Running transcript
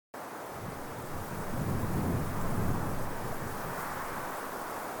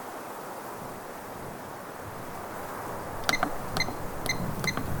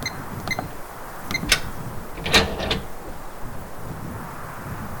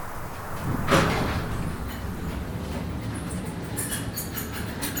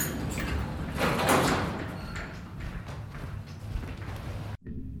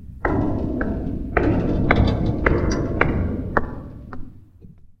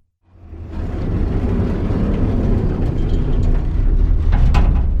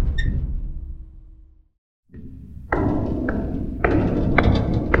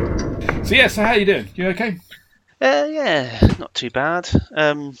So how you doing? You okay? Yeah, not too bad.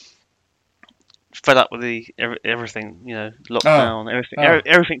 Fed up with everything, Oh, lockdown, everything. oh,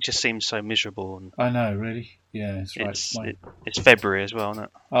 Everything just seems so miserable, and I know, really. Yeah, that's right. it's February as well, isn't it?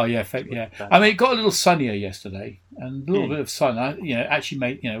 Oh yeah, It's really yeah. bad I mean, time. it got a little sunnier yesterday, and a little Mm. bit of sun. I, actually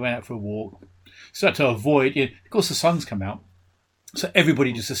went out for a walk. Started to avoid. Of course, the sun's come out, so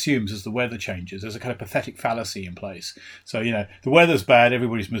everybody just assumes as the weather changes, there's a kind of pathetic fallacy in place. So the weather's bad,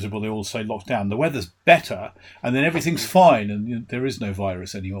 everybody's miserable. They all say lockdown. The weather's better, and then everything's fine, and there is no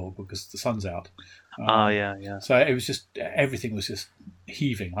virus anymore because the sun's out. Ah, Um, yeah, yeah. so it was just everything was just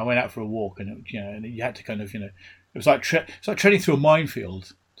heaving. I went out for a walk, and and you had to kind of it was like it's like treading through a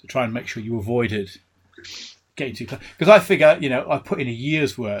minefield to try and make sure you avoided getting too close. Because I figure I put in a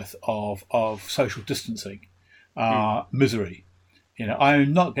year's worth of social distancing Mm. misery.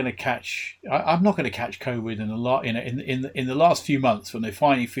 I'm not going to catch. I'm not going to catch COVID in a lot. In the last few months, when they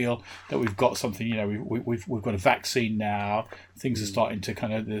finally feel that we've got something. We've got a vaccine now. Things are starting to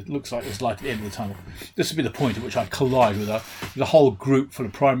kind of. It looks like there's light at the end of the tunnel. This would be the point at which I collide with a whole group full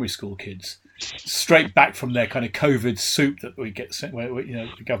of primary school kids, straight back from their kind of COVID soup that we get sent. Where the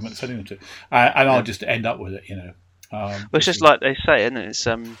government sending them to, and I'll Yeah. just end up with it. Well, it's just like they say, isn't it? It's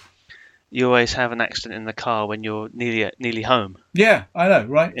you always have an accident in the car when you're nearly home. Yeah, I know,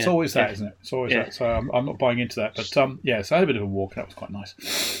 right? It's Yeah, always that, yeah, isn't it? It's always yeah. that. So I'm not buying into that. But so I had a bit of a walk. That was quite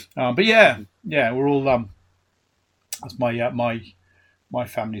nice. But yeah, we're all. That's my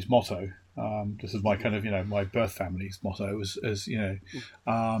family's motto. This is my kind of my birth family's motto. As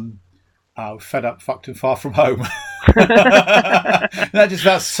fed up, fucked, and far from home. That just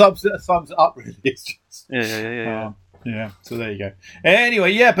about sums it up. Really, it's just. Yeah. Yeah. So there you go.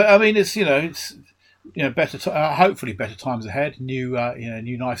 Anyway, yeah, but I mean, it's better. Hopefully, better times ahead. New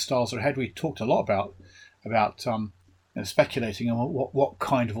lifestyles are ahead. We talked a lot about speculating on what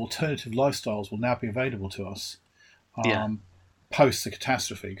kind of alternative lifestyles will now be available to us Yeah. post the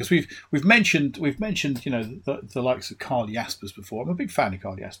catastrophe. Because we've mentioned the likes of Carl Jaspers before. I'm a big fan of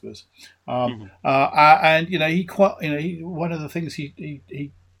Carl Jaspers, and one of the things he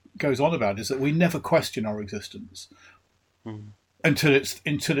goes on about is that we never question our existence until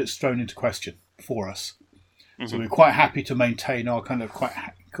it's thrown into question for us. So we're quite happy to maintain our kind of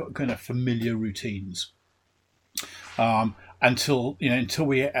familiar routines until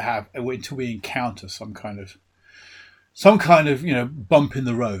we encounter some kind of bump in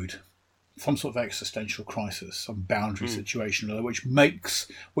the road, some sort of existential crisis, some boundary situation,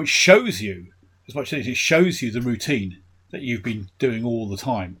 which shows you, as much as it shows you the routine that you've been doing all the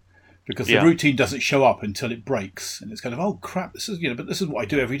time. Because the routine doesn't show up until it breaks, and it's kind of, oh crap, this is but this is what I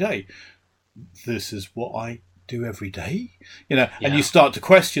do every day. This is what I do every day, and you start to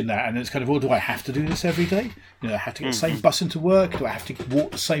question that, and it's kind of, well, do I have to do this every day? I have to get the same bus into work? Do I have to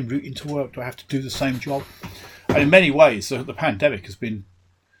walk the same route into work? Do I have to do the same job? And in many ways, the pandemic has been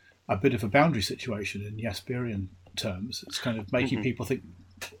a bit of a boundary situation in Jasperian terms. It's kind of making people think,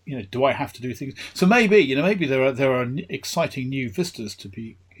 do I have to do things? So maybe there are exciting new vistas to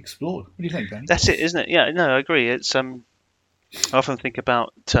be explored. What do you think, Danny? That's it, isn't it? Yeah, no, I agree. It's I often think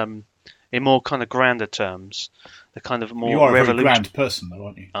about in more kind of grander terms, the kind of more You are a very revolution. grand person, though,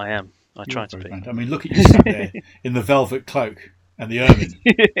 aren't you? I am. I try to be. Grand. I mean, look at you sat there in the velvet cloak and the ermine.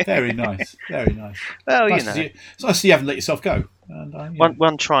 Very nice, very nice. Well, It's nice to see you haven't let yourself go. And,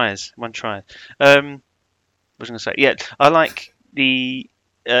 one tries. What was I going to say? Yeah, I like the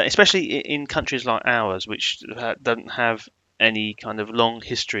especially in countries like ours, which don't have any kind of long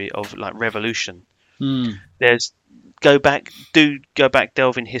history of like revolution. There's go back,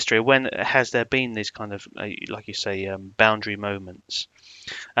 delve in history. When has there been these kind of like you say boundary moments?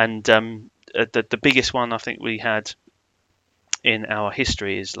 And the biggest one I think we had in our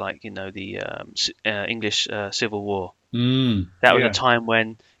history is like the English Civil War. That was a time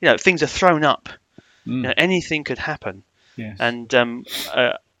when things are thrown up. Anything could happen. Yes. And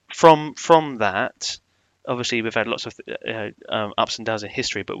from that, obviously we've had lots of ups and downs in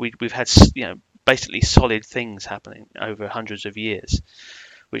history, but we've had basically solid things happening over hundreds of years,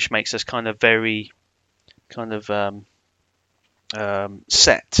 which makes us kind of very kind of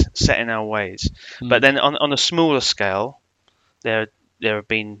set in our ways. But then on a smaller scale, there have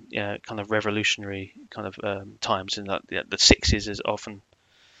been kind of revolutionary kind of times, and the 60s is often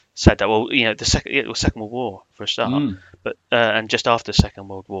said that the Second World War for a start, but and just after the Second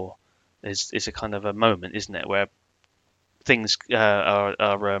World War is a kind of a moment, isn't it, where things are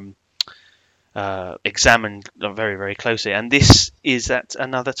examined very, very closely, and this is at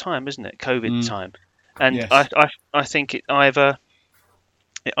another time, isn't it? COVID time, and yes. I think it either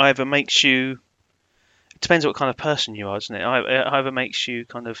makes you. It depends what kind of person you are, isn't it? It either makes you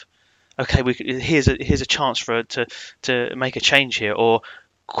kind of okay, here's a chance for her to make a change here, or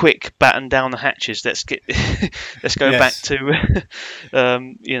quick batten down the hatches. Let's get let's go back Yes. to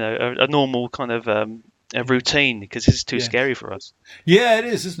a normal kind of a routine, because this is too Yes. scary for us. Yeah, it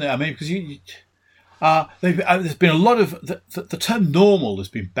is, isn't it? I mean, because there's been a lot of the term normal has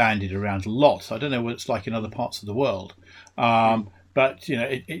been bandied around a lot. I don't know what it's like in other parts of the world, but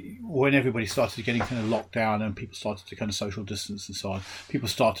when everybody started getting kind of locked down and people started to kind of social distance and so on, people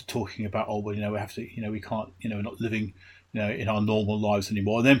started talking about, oh well, we have to, we can't, we're not living, in our normal lives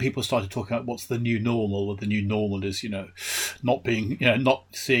anymore. And then people started talking about what's the new normal. Well, the new normal is, not being, not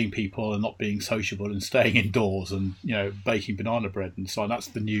seeing people and not being sociable and staying indoors and, baking banana bread and so on. That's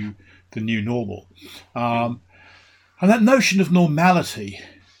the new normal. And that notion of normality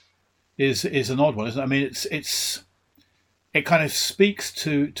is an odd one, isn't it? I mean, it kind of speaks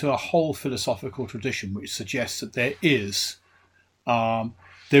to a whole philosophical tradition which suggests that there is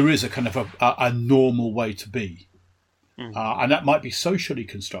a kind of a normal way to be. And that might be socially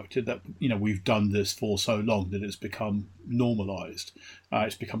constructed, that we've done this for so long that it's become normalized,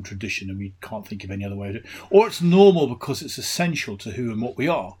 it's become tradition, and we can't think of any other way to do it. Or it's normal because it's essential to who and what we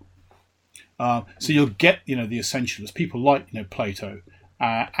are. So you'll get the essentialists, people like Plato,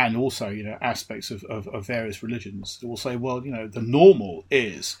 and also aspects of various religions that will say, well, the normal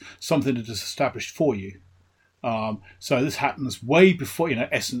is something that is established for you. So this happens way before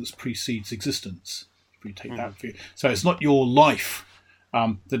essence precedes existence. You take that view. So it's not your life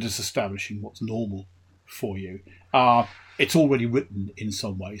that is establishing what's normal for you. It's already written in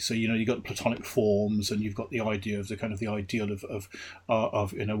some way. So you've got the Platonic forms, and you've got the idea of the kind of the ideal of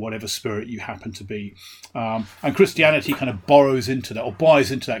whatever spirit you happen to be. And Christianity kind of borrows into that, or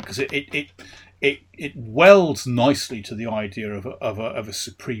buys into that, because it welds nicely to the idea of a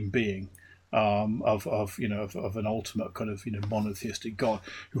supreme being. Of an ultimate kind of monotheistic God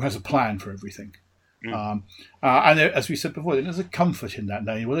who has a plan for everything. And there, as we said before, there's a comfort in that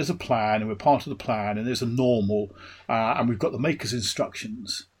knowing, well, there's a plan and we're part of the plan, and there's a normal, and we've got the maker's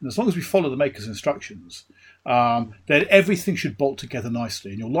instructions. And as long as we follow the maker's instructions, then everything should bolt together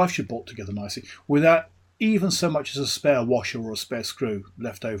nicely, and your life should bolt together nicely without even so much as a spare washer or a spare screw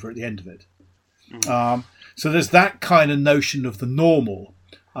left over at the end of it. So there's that kind of notion of the normal,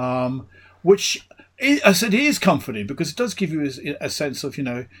 which I said is comforting, because it does give you a sense of,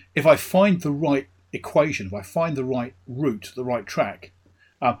 if I find the right equation, if I find the right route, the right track,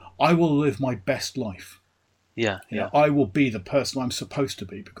 I will live my best life. I will be the person I'm supposed to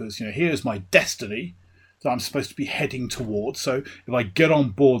be, because here's my destiny that I'm supposed to be heading towards. So if I get on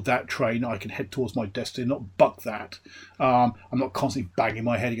board that train, I can head towards my destiny, not buck that. I'm not constantly banging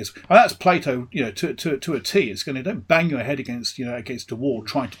my head against. And that's Plato, to a T. It's going to, don't bang your head against a wall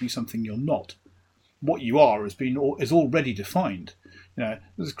trying to be something you're not. What you are is already defined.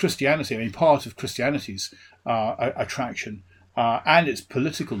 There's Christianity. I mean, part of Christianity's attraction and its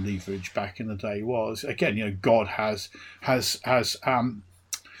political leverage back in the day was, again, God has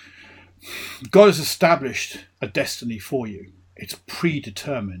established a destiny for you. It's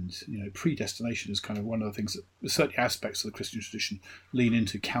predetermined. Predestination is kind of one of the things that certain aspects of the Christian tradition lean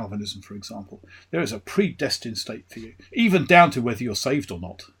into. Calvinism, for example, there is a predestined state for you, even down to whether you're saved or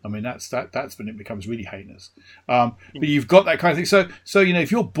not. I mean, that's when it becomes really heinous. But you've got that kind of thing. So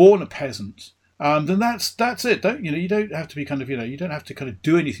if you're born a peasant, then that's it. You don't have to be kind of you don't have to kind of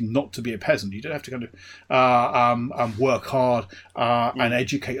do anything not to be a peasant. You don't have to kind of work hard and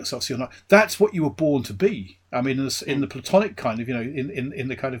educate yourself. So you're not. That's what you were born to be. I mean, in the Platonic kind of in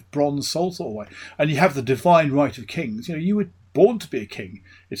the kind of bronze soul sort of way. And you have the divine right of kings. You were born to be a king.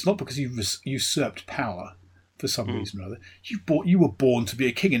 It's not because you usurped power for some reason or other. You were born to be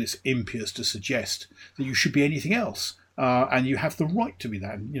a king, and it's impious to suggest that you should be anything else. And you have the right to be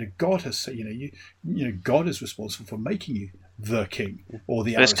that. And God has said, God is responsible for making you the king or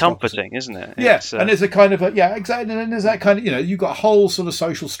the aristocracy. It's comforting, isn't it? Yes, and there's a kind of exactly. And there's that kind of you've got a whole sort of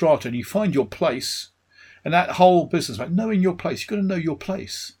social strata, and you find your place, and that whole business about knowing your place. You've got to know your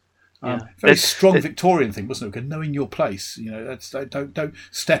place. Very strong Victorian thing, wasn't it? Knowing your place. Don't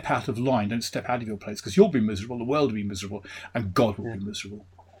step out of line. Don't step out of your place, because you'll be miserable, the world will be miserable, and God will be miserable.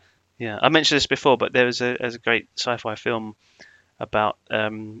 Yeah, I mentioned this before, but there was a great sci-fi film about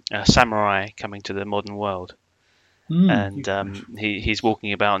a samurai coming to the modern world, and he's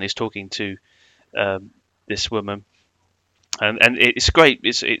walking about and he's talking to this woman, and it's great.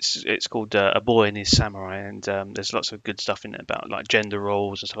 It's called A Boy and His Samurai, and there's lots of good stuff in it about like gender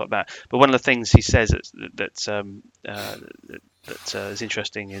roles and stuff like that. But one of the things he says that is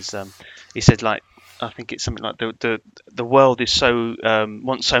interesting is he said, like, I think it's something like the world is so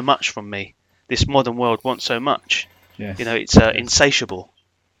wants so much from me. This modern world wants so much. Yes. It's insatiable.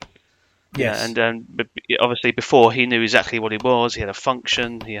 Yes. But obviously before he knew exactly what he was. He had a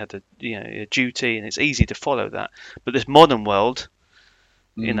function. He had a duty, and it's easy to follow that. But this modern world,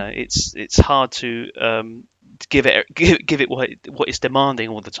 it's hard to give it what it's demanding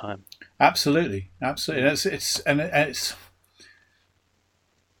all the time. Absolutely.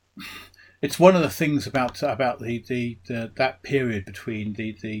 It's one of the things about the that period between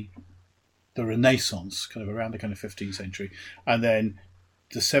the Renaissance, kind of around the kind of 15th century, and then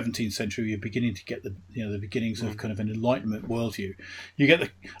the 17th century. You're beginning to get the beginnings of kind of an Enlightenment worldview. You get the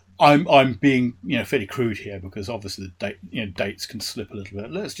I'm being fairly crude here, because obviously the dates can slip a little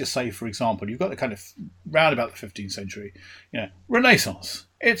bit. Let's just say, for example, you've got the kind of round about the 15th century, Renaissance.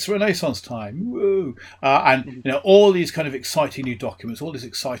 It's Renaissance time, woo! And all these kind of exciting new documents, all this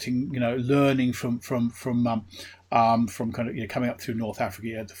exciting learning from kind of coming up through North Africa.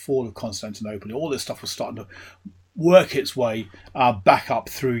 You had the fall of Constantinople. All this stuff was starting to work its way back up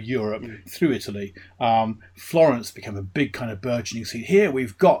through Europe, through Italy. Florence became a big kind of burgeoning scene. Here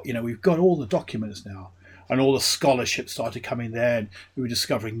we've got all the documents now, and all the scholarship started coming there, and we were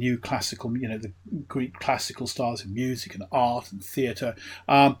discovering new classical, the Greek classical styles in music and art and theatre.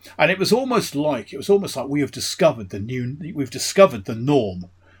 And it was almost like we've discovered the norm.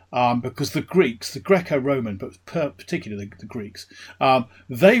 Because the Greeks, the Greco-Roman, but particularly the Greeks,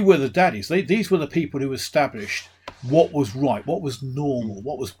 they were the daddies. These were the people who established what was right, what was normal,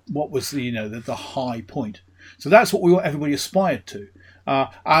 what was the high point. So that's what everybody aspired to.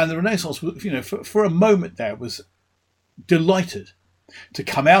 And the Renaissance, for a moment there, was delighted to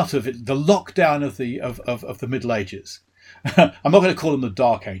come out of it, the lockdown of the Middle Ages. I'm not going to call them the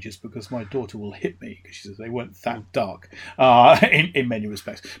Dark Ages, because my daughter will hit me, because she says they weren't that dark in many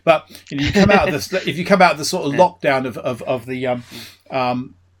respects. But if you come out of the sort of lockdown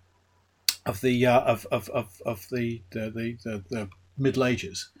the Middle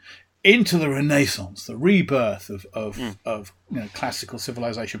Ages into the Renaissance, the rebirth of classical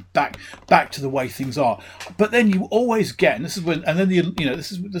civilization, back to the way things are. But then you always get, and this is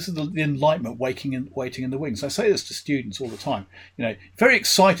the Enlightenment waiting in the wings. I say this to students all the time. Very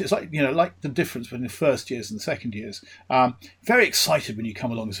excited. It's like the difference between the first years and the second years. Very excited when you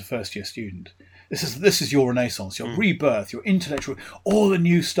come along as a first year student. This is your Renaissance, your rebirth, your intellectual, all the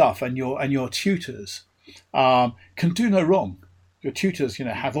new stuff, and your tutors can do no wrong. Your tutors,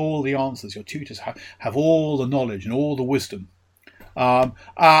 have all the answers. Your tutors have all the knowledge and all the wisdom. And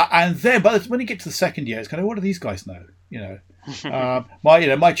then, but when you get to the second year, it's kind of, what do these guys know?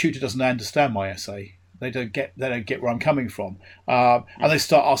 My tutor doesn't understand my essay. They don't get where I'm coming from, and they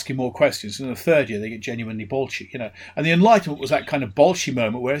start asking more questions. In the third year, they get genuinely bolshy. And the Enlightenment was that kind of bolshy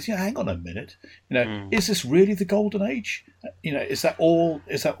moment where it's, hang on a minute, is this really the golden age? Is that all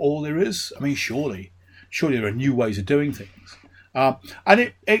there is? I mean, surely there are new ways of doing things.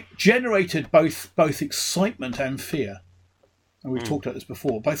 And it generated both excitement and fear. And we've talked about this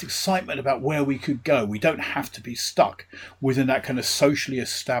before, both excitement about where we could go. We don't have to be stuck within that kind of socially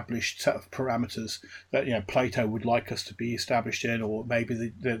established set of parameters that Plato would like us to be established in, or maybe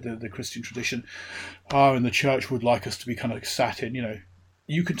the Christian tradition and the church would like us to be kind of sat in.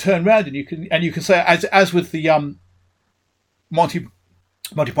 You can turn around and you can say, as with the Monty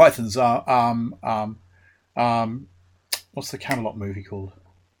Python's what's the Camelot movie called?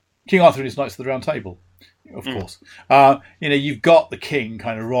 King Arthur and his Knights of the Round Table. Of course, you've got the king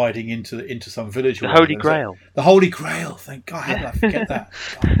kind of riding into some village. The Holy Grail. The Holy Grail. Thank God, how did I forget that?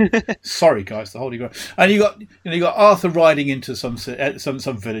 God. Sorry, guys, the Holy Grail. And you got Arthur riding into some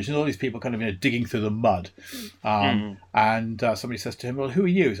village, and all these people kind of digging through the mud. And somebody says to him, "Well, who are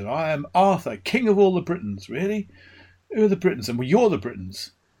you?" He said, "I am Arthur, king of all the Britons." Really? Who are the Britons? And well, you're the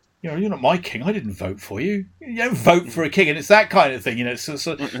Britons. You're not my king. I didn't vote for you. You don't vote for a king, and it's that kind of thing. So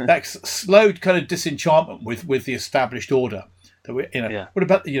that slow kind of disenchantment with the established order. That we, What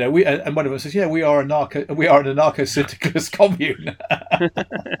about we? And one of us says, we are an anarcho-syndicalist commune, and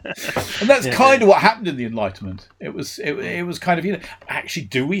that's kind of what happened in the Enlightenment. It was kind of actually,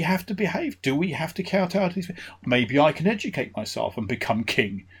 do we have to behave? Do we have to kowtow to these people? Maybe I can educate myself and become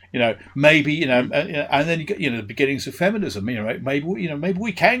king. Maybe and then you get the beginnings of feminism. Maybe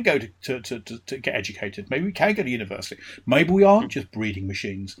we can go to get educated. Maybe we can go to university. Maybe we aren't just breeding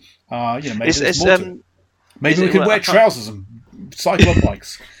machines. Maybe there's more to it. Maybe we can wear trousers and cycle on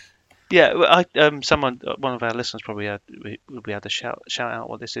bikes. Yeah, one of our listeners probably will be able to shout out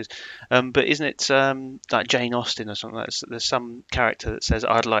what this is. But isn't it like Jane Austen or something? There's some character that says,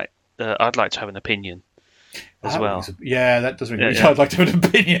 "I'd like to have an opinion." As well. That does ring. I'd like to have an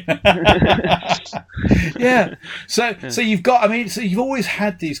opinion. Yeah. So you've got. So you've always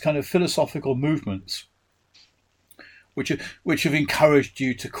had these kind of philosophical movements which have encouraged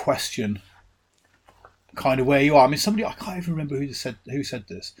you to question kind of where you are. I mean, somebody, I can't even remember who said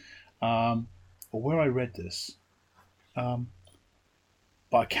this, or where I read this.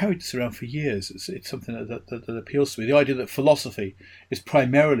 But I carried this around for years. It's something that appeals to me. The idea that philosophy is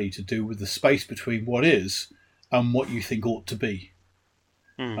primarily to do with the space between what is and what you think ought to be.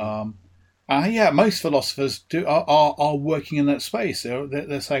 Most philosophers are working in that space.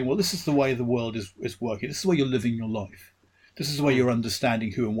 They're saying, well, this is the way the world is working. This is the way you're living your life. This is the way you're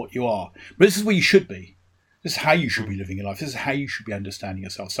understanding who and what you are. But this is where you should be. This is how you should be living your life. This is how you should be understanding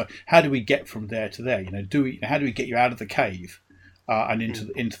yourself. So how do we get from there to there? How do we get you out of the cave and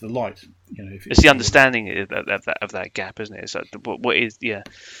into the light? It's the understanding of that gap, isn't it? It's like, what is,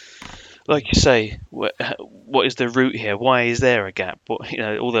 like you say, what is the root here? Why is there a gap?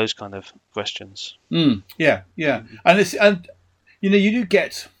 All those kind of questions. And you do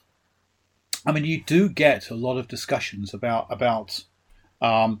get. I mean, you do get a lot of discussions about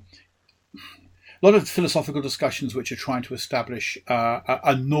a lot of philosophical discussions which are trying to establish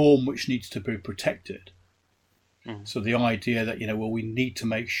a norm which needs to be protected. So the idea that we need to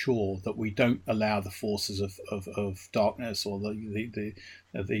make sure that we don't allow the forces of darkness or the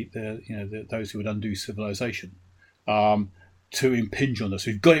those who would undo civilization to impinge on us.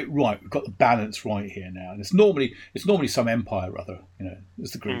 We've got it right. We've got the balance right here now, and it's normally some empire or other.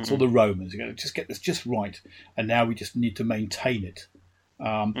 It's the Greeks or the Romans. Just get this just right, and now we just need to maintain it.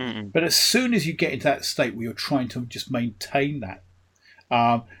 But as soon as you get into that state where you're trying to just maintain that,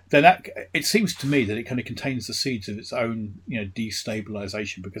 then it seems to me that it kind of contains the seeds of its own,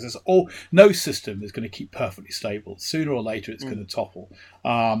 destabilization, because no system is going to keep perfectly stable. Sooner or later, it's going to topple,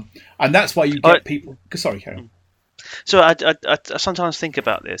 and that's why you get people. Sorry, Karen. So I sometimes think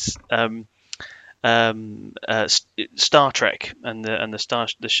about this. Star Trek and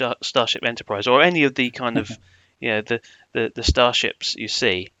the Starship Enterprise, or any of the kind of the starships you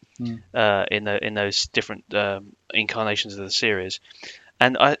see in those different incarnations of the series.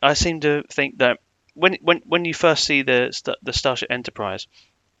 And I seem to think that when you first see the Starship Enterprise,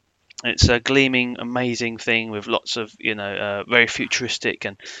 it's a gleaming, amazing thing with lots of very futuristic,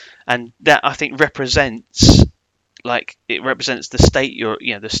 and that I think represents the state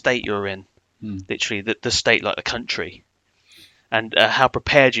you're in, literally the state, like the country, and how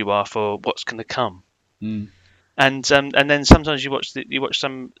prepared you are for what's going to come. And then sometimes you watch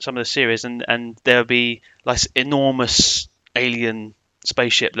some of the series, and there'll be like enormous alien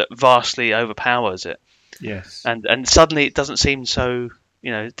spaceship that vastly overpowers it. Yes. And suddenly it doesn't seem so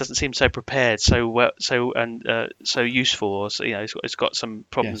prepared, so useful, or it's got some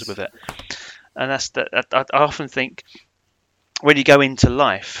problems with it. And I often think when you go into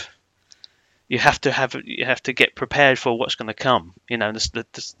life, you have to get prepared for what's going to come.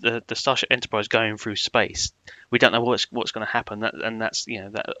 The Starship Enterprise going through space, we don't know what's going to happen.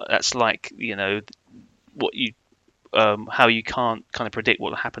 That's like what you how you can't kind of predict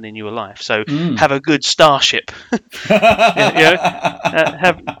what will happen in your life. So have a good starship.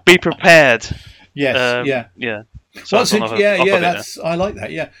 Be prepared. Yes. Yeah. So I like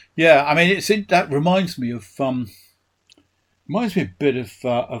that. Yeah. I mean, that reminds me of a bit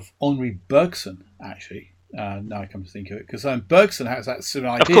of Henri Bergson, actually. Now I come to think of it, because Bergson has that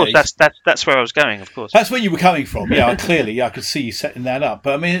similar idea. Of course, that's where I was going. Of course, that's where you were coming from. Yeah, clearly, I could see you setting that up.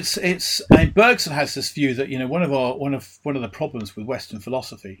 But I mean, Bergson has this view that one of the problems with Western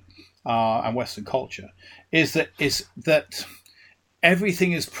philosophy and Western culture is that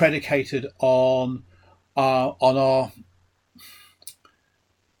everything is predicated on the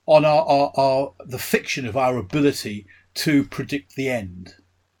fiction of our ability to predict the end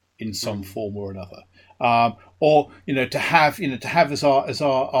in some form or another, or to have as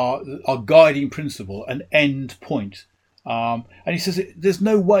our guiding principle an end point. And he says there's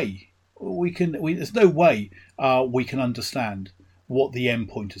no way we can understand what the end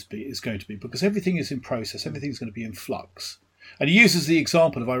point is going to be, because everything is in process, everything's going to be in flux. And he uses the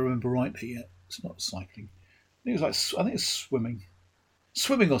example, if I remember rightly, it's not cycling. I think it's swimming.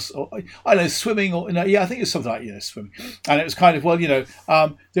 Swimming, or I don't know, swimming, or I think it's something like swimming. And it was kind of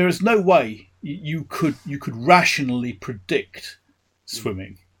there is no way you could rationally predict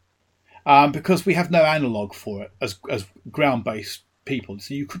swimming, because we have no analogue for it as ground-based people.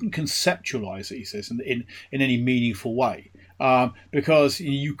 So you couldn't conceptualize it, he says, in any meaningful way, because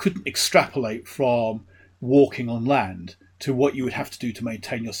you couldn't extrapolate from walking on land to what you would have to do to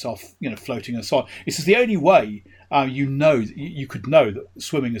maintain yourself, floating and so on. He says the only way you could know that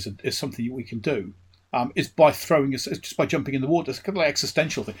swimming is something that we can do is by just by jumping in the water. It's kind of like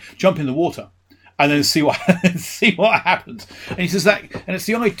existential thing. Jump in the water and then see what happens. And he says that, and it's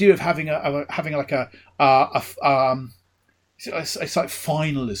the idea of having it's like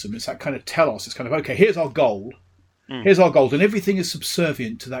finalism. It's that kind of telos. It's kind of, okay, here's our goal. Mm. Here's our goal, and everything is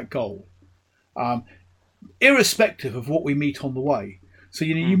subservient to that goal, irrespective of what we meet on the way. So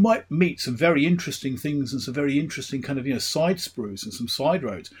you might meet some very interesting things and some very interesting kind of side sprues and some side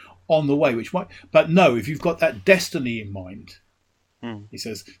roads on the way, but no, if you've got that destiny in mind, he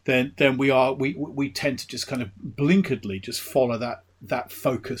says, then we tend to just kind of blinkeredly just follow that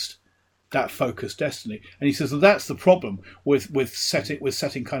focused destiny. And he says that's the problem with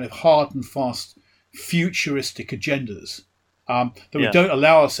setting kind of hard and fast futuristic agendas, that we don't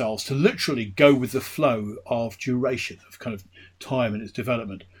allow ourselves to literally go with the flow of duration, of kind of time and its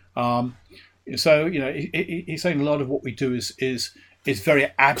development. So he's saying a lot of what we do is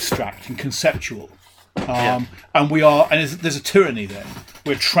very abstract and conceptual. And there's a tyranny there.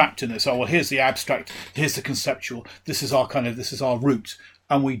 We're trapped in this. Oh well, here's the abstract, here's the conceptual. This is our route,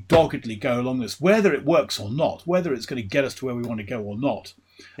 and we doggedly go along this, whether it works or not, whether it's going to get us to where we want to go or not,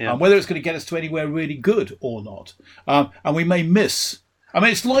 whether it's going to get us to anywhere really good or not. And we may miss. I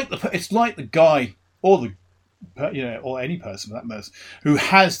mean, it's like the guy or any person for that matter who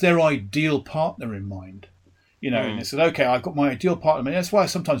has their ideal partner in mind. And they said, okay, I've got my ideal partner. I mean, that's why I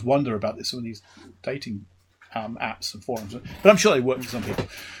sometimes wonder about some of these dating apps and forums. But I'm sure they work for some people.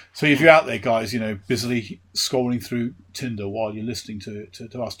 So if you're out there, guys, busily scrolling through Tinder while you're listening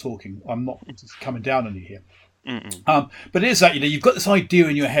to us talking, I'm not coming down on you here. But it is that, you've got this idea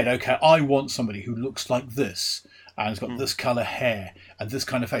in your head, okay, I want somebody who looks like this, and has got this colour hair and this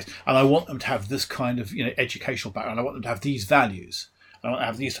kind of face, and I want them to have this kind of educational background. I want them to have these values. I want to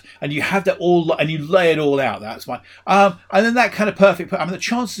have these, and you have that all, and you lay it all out. That's fine. And then that kind of perfect. The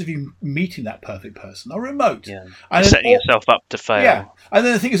chances of you meeting that perfect person are remote. Yeah, and setting yourself up to fail. Yeah, and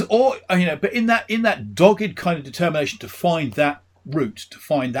then the thing is, but in that dogged kind of determination to find that route, to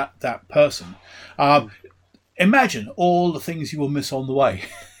find that person, imagine all the things you will miss on the way.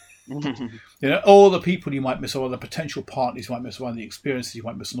 All the people you might miss, all the potential partners you might miss, all the experiences you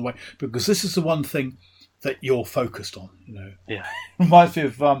might miss on the way, because this is the one thing that you're focused on. Reminds me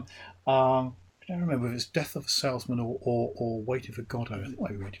of I don't remember if it's Death of a Salesman or Waiting for Godot. I think it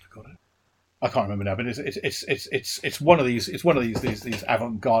might be Waiting for Godot. I can't remember now, but it's one of these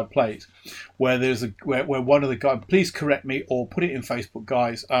avant-garde plays where where one of the guys. Please correct me or put it in Facebook,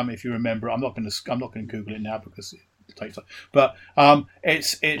 guys. If you remember, I'm not going to Google it now because it takes time. But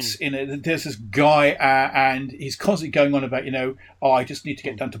there's this guy and he's constantly going on about I just need to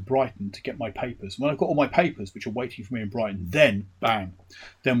get down to Brighton to get my papers. When I've got all my papers which are waiting for me in Brighton, then bang,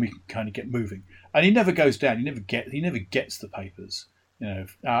 then we can kind of get moving. And he never goes down. He never gets the papers.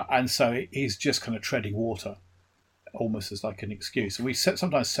 And so he's just kind of treading water, almost as like an excuse. And we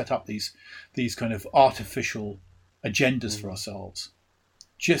sometimes set up these kind of artificial agendas for ourselves,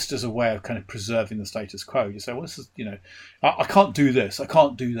 just as a way of kind of preserving the status quo. You say, well, this is, I can't do this, I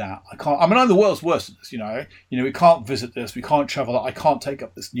can't do that, I can't. I mean, I'm the world's worst at this. We can't visit this, we can't travel. I can't take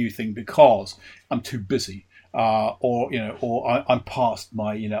up this new thing because I'm too busy. Or I'm past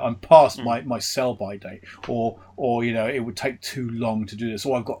my my sell by date, or it would take too long to do this,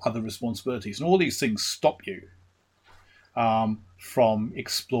 or I've got other responsibilities, and all these things stop you from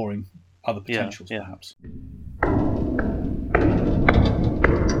exploring other potentials, perhaps.